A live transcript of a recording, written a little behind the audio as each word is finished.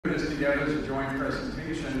together as a joint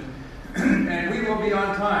presentation. And we will be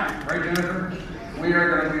on time, right, Jennifer? We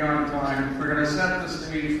are going to be on time. We're going to set the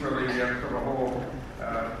stage for the whole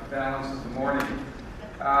balance of the morning.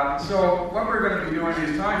 So what we're going to be doing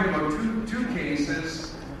is talking about two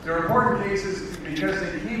cases. They're important cases because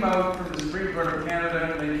they came out from the Supreme Court of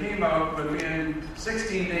Canada. They came out within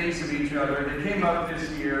 16 days of each other. They came out this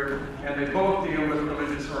year, and they both deal with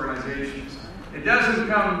religious organizations. It doesn't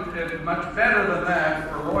come much better than that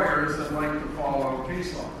for lawyers that like to follow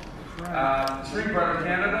case law. The Supreme Court of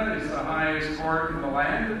Canada is the highest court in the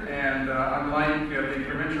land, and unlike the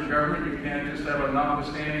provincial government, you can't just have a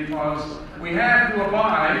notwithstanding clause. We have to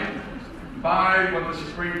abide by what the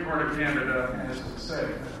Supreme Court of Canada has to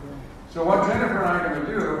say. So what Jennifer and I are going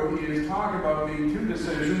to do is talk about the two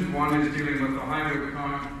decisions. One is dealing with the Highwood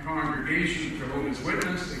Congregation Jehovah's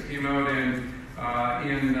Witness that came out in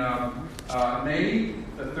May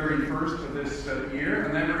the 31st of this year,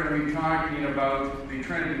 and then we're going to be talking about the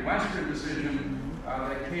Trinity Western decision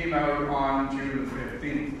that came out on June the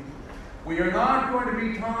 15th. We are not going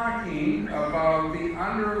to be talking about the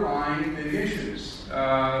underlying big issues that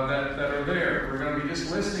are there. We're going to be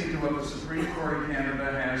just listening to what the Supreme Court of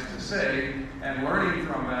Canada has to say and learning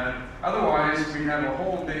from that. Otherwise, we have a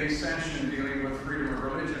whole day session dealing with freedom of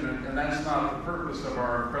religion, and that's not the purpose of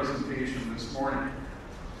our presentation this morning.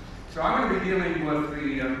 So I'm going to be dealing with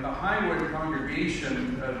the Highwood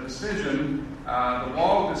Congregation decision, the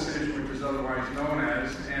Wall decision, which is otherwise known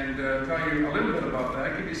as, and tell you a little bit about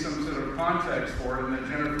that, give you some sort of context for it, and then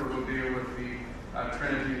Jennifer will deal with the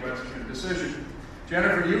Trinity Western decision.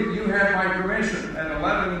 Jennifer, you have my permission. At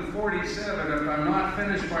 11:47, if I'm not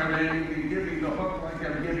finished by then, you can give me the hook like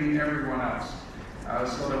I'm giving everyone else,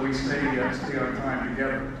 so that we stay on time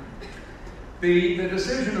together. The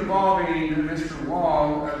decision involving Mr.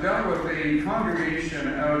 Wall dealt with a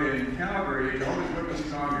congregation out in Calgary, a Jehovah's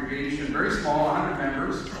Witness congregation, very small, 100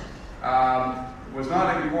 members, was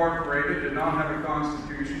not incorporated, did not have a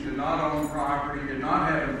constitution, did not own property, did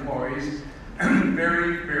not have employees,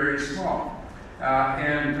 very, very small.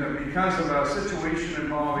 And because of a situation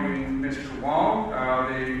involving Mr. Wall,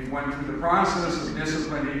 they went through the process of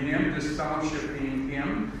disciplining him, disfellowshipping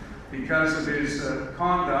him, because of his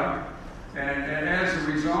conduct. And as a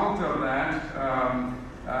result of that,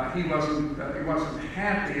 he wasn't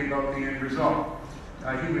happy about the end result.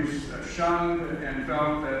 He was shunned and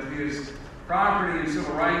felt that his property and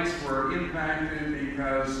civil rights were impacted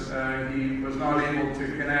because he was not able to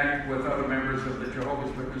connect with other members of the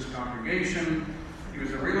Jehovah's Witness congregation. He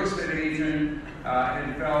was a real estate agent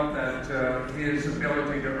and felt that his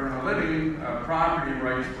ability to earn a living, property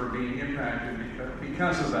rights were being impacted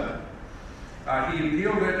because of that. He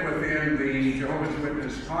appealed it within the Jehovah's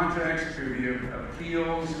Witness context to the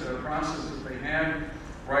appeals process that they had,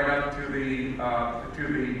 right up to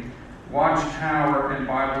the Watchtower and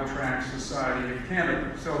Bible Tract Society of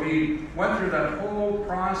Canada. So he went through that whole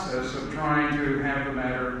process of trying to have the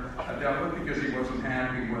matter dealt with because he wasn't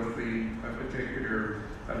happy with the particular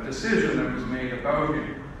decision that was made about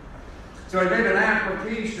him. So he made an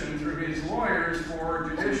application through his lawyers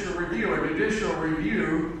for judicial review. A judicial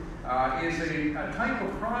review is a type of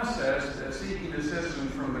process seeking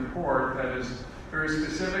assistance from the court that is very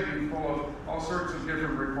specific and full of all sorts of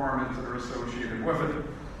different requirements that are associated with it.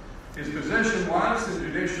 His position was in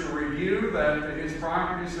judicial review that his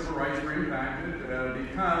property and civil rights were impacted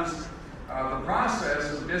because the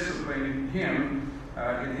process of disciplining him,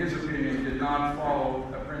 in his opinion, did not follow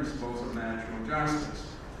the principles of natural justice.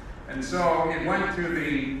 And so it went to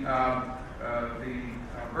the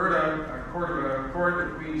Alberta Court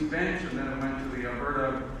of Queen's Bench, and then it went to the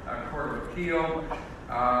Alberta Court of Appeal,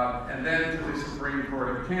 and then to the Supreme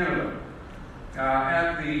Court of Canada.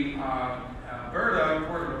 At the Alberta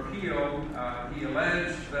Court of Appeal, he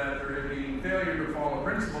alleged that there had been failure to follow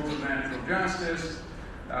principles of natural justice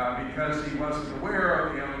because he wasn't aware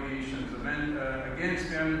of the allegations against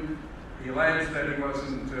him. He alleged that it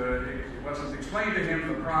wasn't explained to him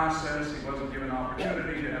the process, he wasn't given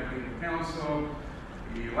opportunity to have legal counsel.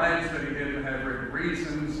 He alleged that he didn't have written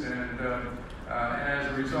reasons, and as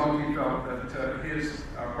a result, he felt that his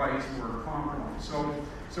rights were compromised.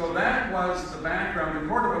 So that was the background. The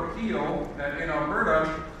Court of Appeal in Alberta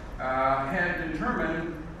had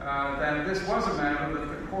determined that this was a matter that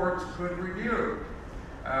the courts could review,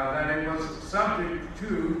 that it was subject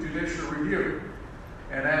to judicial review.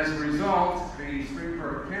 And as a result, the Supreme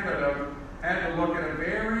Court of Canada had to look at a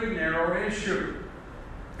very narrow issue.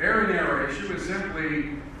 Very narrow issue is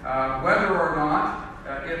simply whether or not,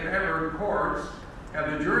 if ever, courts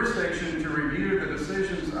have the jurisdiction to review the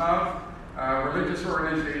decisions of religious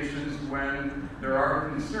organizations when there are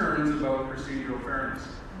concerns about procedural fairness.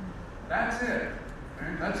 That's it.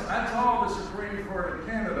 Okay? That's all the Supreme Court of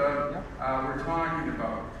Canada we're talking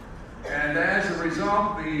about. And as a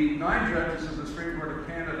result, the 9 judges of the Supreme Court of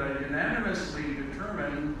Canada unanimously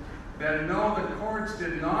determined that no, the courts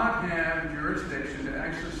did not have jurisdiction to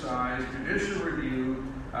exercise judicial review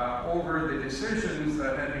over the decisions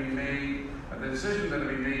that had been made, the decisions that had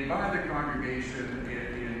been made by the congregation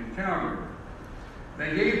in Calgary.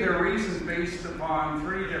 They gave their reasons based upon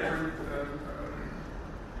three different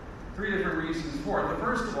reasons for it. The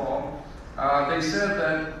first of all, they said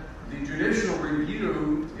that the judicial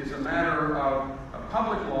review is a matter of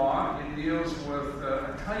public law. It deals with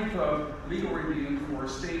a type of legal review for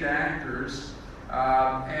state actors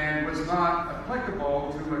and was not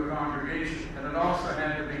applicable to a congregation. And it also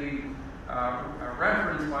had to be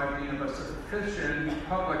referenced by being of a sufficient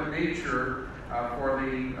public nature for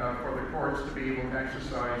the courts to be able to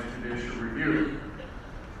exercise judicial review.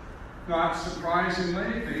 Not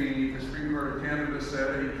surprisingly, the Supreme Court of Canada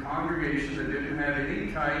said a congregation that didn't have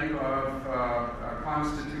any type of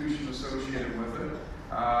constitution associated with it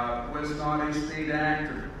was not a state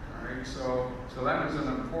actor. All right? So that was an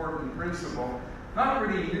important principle. Not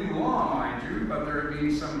really new law, mind you, but there had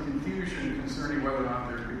been some confusion concerning whether or not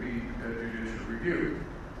there could be judicial review.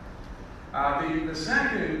 The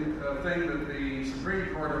second thing that the Supreme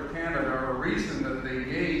Court of Canada, or reason that they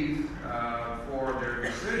gave for their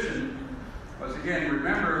decision, was, again,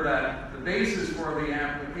 remember that the basis for the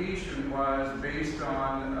application was based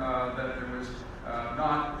on that there was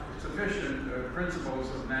not sufficient principles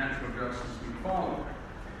of natural justice being followed.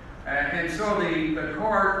 And so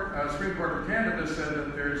the Supreme Court of Canada said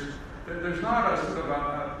that there's not a sort of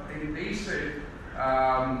a basic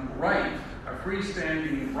right, a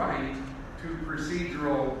freestanding right to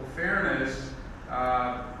procedural fairness,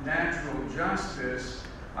 natural justice,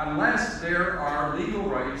 unless there are legal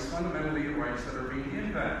rights, fundamental legal rights that are being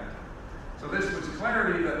impacted. So this was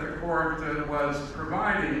clarity that the court was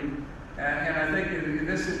providing, and I think in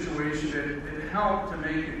this situation it helped to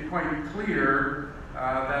make it quite clear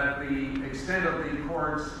that the extent of the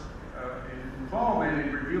court's involvement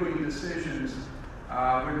in reviewing decisions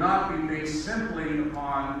would not be based simply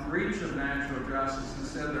upon breach of natural justice.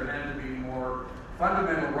 Instead, there had to be more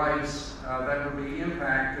fundamental rights that would be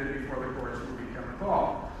impacted before the courts would become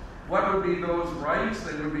involved. What would be those rights?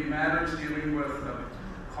 They would be matters dealing with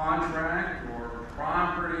contract or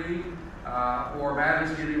property, or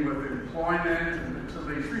matters dealing with employment. And so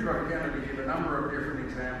the Supreme Court of Canada gave a number of different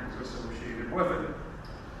examples associated with it.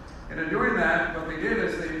 And in doing that, what they did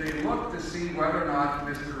is they looked to see whether or not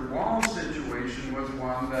Mr. Wall's situation was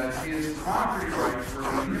one that his property rights were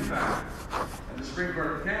being impacted. And the Supreme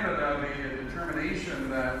Court of Canada made a determination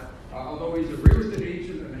that although he's a real estate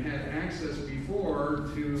agent and had access before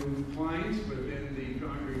to clients within the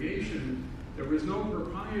congregation, there was no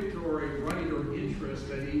proprietary right or interest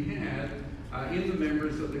that he had in the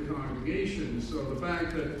members of the congregation. So the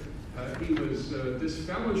fact that he was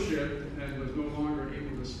disfellowshipped and was no longer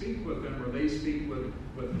able to speak with them, or they speak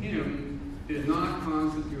with him, did not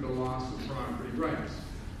constitute a loss of property rights.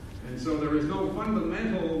 And so there is no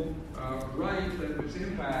fundamental right that was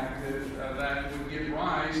impacted that would give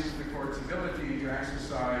rise to the court's ability to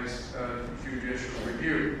exercise judicial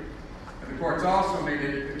review. And the courts also made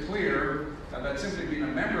it clear that simply being a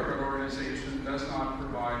member of an organization does not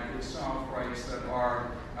provide itself rights that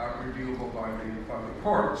are reviewable by the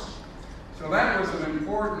courts. So that was an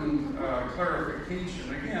important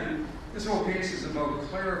clarification. Again, this whole case is about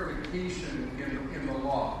clarification in the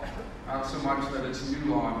law, not so much that it's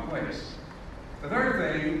new law in place. The third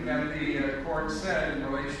thing that the court said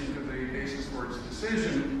in relation to the basis for its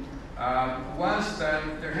decision was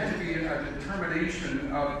that there had to be a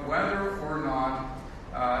determination of whether or not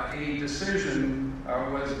a decision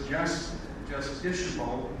was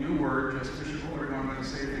justiciable. New word, justiciable. Everyone going to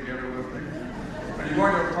say it together with me. When you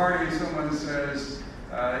go to a party and someone says,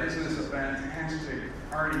 isn't this a fantastic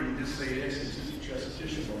party, you just say, yes, it's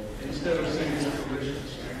justiciable, instead of saying it's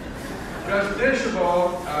delicious.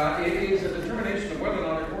 Justiciable, it is a determination of whether or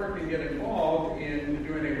not a court can get involved in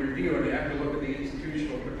doing a review, and you have to look at the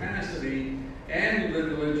institutional capacity and the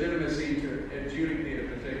legitimacy to adjudicate a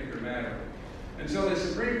particular matter. And so the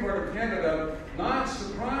Supreme Court of Canada, not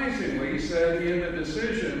surprisingly, said in the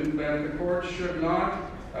decision that the court should not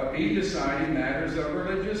be deciding matters of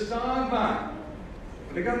religious dogma.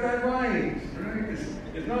 They got that right.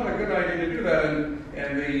 It's not a good idea to do that.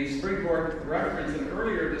 And the Supreme Court referenced an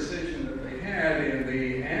earlier decision that they had in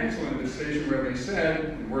the Anselin decision where they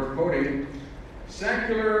said, worth quoting,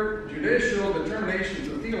 secular judicial determinations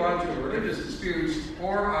of theological or religious disputes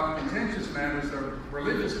or of contentious matters of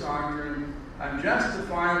religious doctrine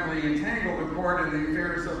unjustifiably entangle the court in the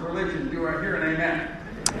affairs of religion. Do I hear an amen?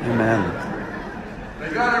 Amen. They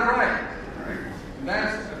got it right. And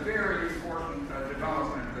that's a very important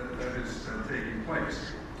development that is taking place.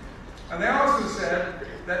 And they also said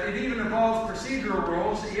that it even involves procedural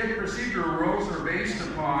rules if procedural rules are based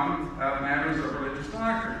upon matters of religious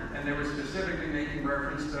doctrine. And they were specifically making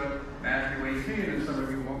reference to Matthew 18, and some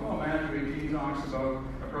of you will know Matthew 18 talks about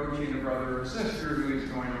approaching a brother or sister who is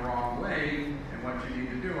going the wrong way and what you need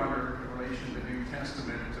to do under relation to New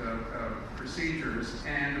Testament procedures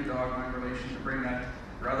and a dogma in relation to bring that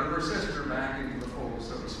brother or sister back into the fold,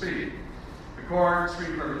 so to speak. The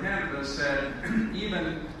Supreme Court of Canada said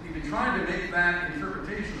even trying to make that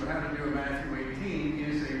interpretation of how to do a Matthew 18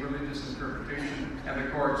 is a religious interpretation, and the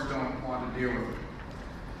courts don't want to deal with it.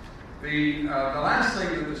 The last thing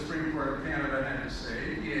that the Supreme Court of Canada had to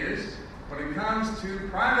say is, when it comes to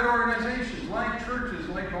private organizations like churches,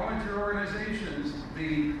 like volunteer organizations,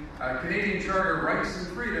 the Canadian Charter of Rights and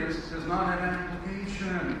Freedoms does not have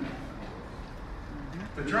application.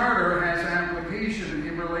 The Charter has application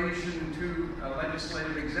in relation to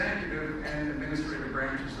legislative, executive, and administrative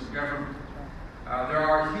branches of government. There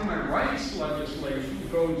are human rights legislation,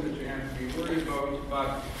 codes that you have to be worried about,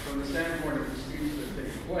 but from the standpoint of disputes that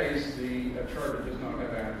take place, the Charter does not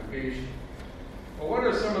have application. Well, what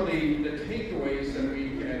are some of the takeaways that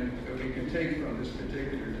we can take from this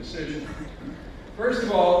particular decision? First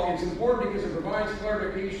of all, it's important because it provides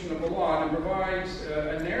clarification of the law and provides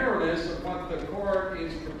a narrowness of what the court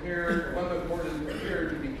is prepared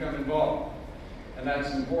to become involved. And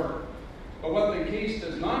that's important. But what the case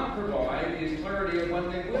does not provide is clarity of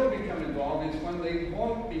when they will become involved, it's when they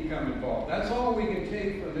won't become involved. That's all we can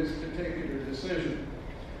take from this particular decision.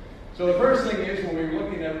 So the first thing is, when we're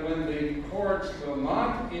looking at when the courts will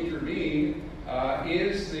not intervene,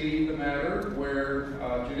 is the matter where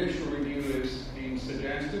judicial review is being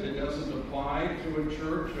suggested. It doesn't apply to a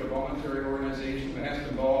church, a voluntary organization. It has to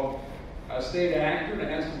involve a state actor. It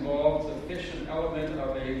has to involve sufficient element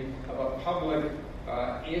of a public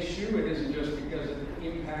issue. It isn't just because it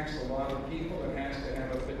impacts a lot of people. It has to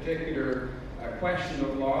have a particular question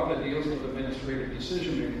of law that deals with administrative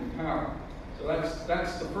decision-making power. So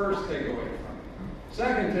that's the first takeaway from it.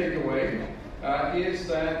 Second takeaway is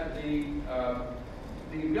that the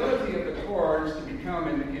ability of the courts to become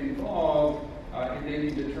involved in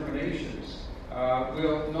making determinations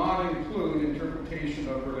will not include interpretation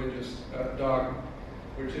of religious dogma,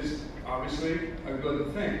 which is obviously a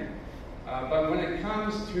good thing. But when it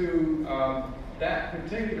comes to that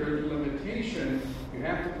particular limitation, you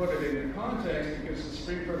have to put it into context, because the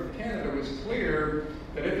Supreme Court of Canada was clear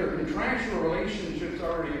that if there are contractual relationships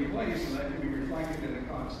already in place, and that can be reflected in the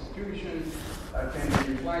Constitution, can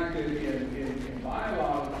be reflected in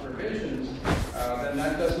bylaw provisions, then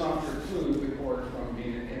that does not preclude the court from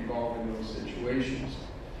being involved in those situations.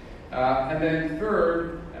 And then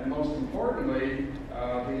third, and most importantly,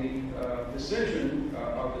 the decision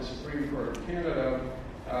of the Supreme Court of Canada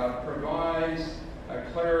provides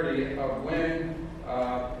clarity of when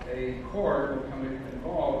a court will come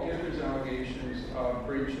involved if there's allegations of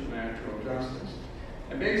breach of natural justice.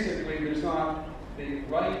 And basically, there's not the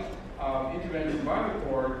right of intervention by the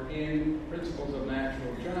court in principles of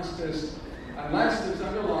natural justice unless there's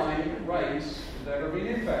underlying rights that are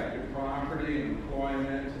being affected, property,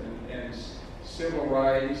 employment, and civil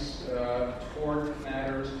rights, tort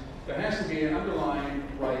matters. There has to be an underlying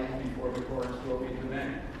right before the courts will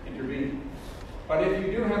intervene. But if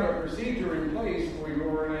you do have a procedure in place for your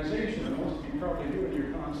organization, and most of you probably do in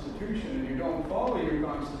your Constitution, and you don't follow your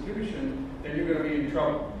Constitution, then you're going to be in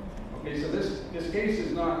trouble. Okay, so this case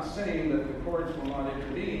is not saying that the courts will not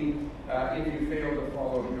intervene if you fail to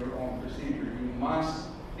follow your own procedure. You must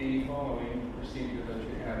be following the procedure that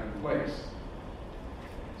you have in place.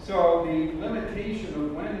 So the limitation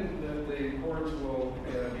of when the courts will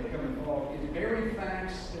become involved is very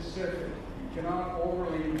fact-specific. You cannot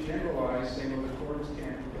overly generalize saying, well, the courts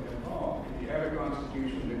can't become involved. If you have a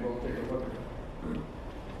constitution, they will take a look at it.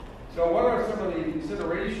 So what are some of the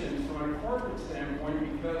considerations from a corporate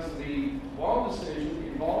standpoint? Because the Wall decision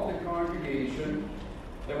involved a congregation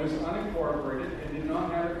that was unincorporated and did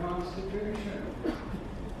not have a constitution.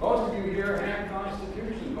 Most of you here have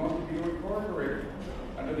constitutions. Most of you are incorporated.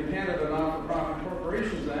 Under the Canada Not-for-Profit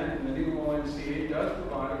Corporations Act, and the new ONCA does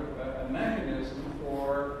provide a mechanism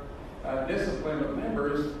for discipline of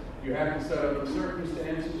members. You have to set up the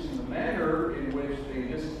circumstances and the manner in which the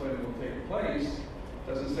discipline will take place.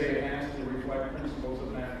 It doesn't say it has to reflect principles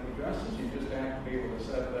of natural justice. You just have to be able to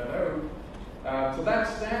set that out. So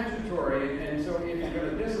that's statutory, and so if you're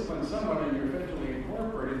going to discipline someone and you're federally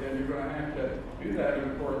incorporated, then you're going to have to do that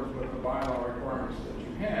in accordance with the bylaw requirements that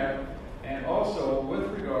you have, and also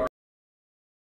with regard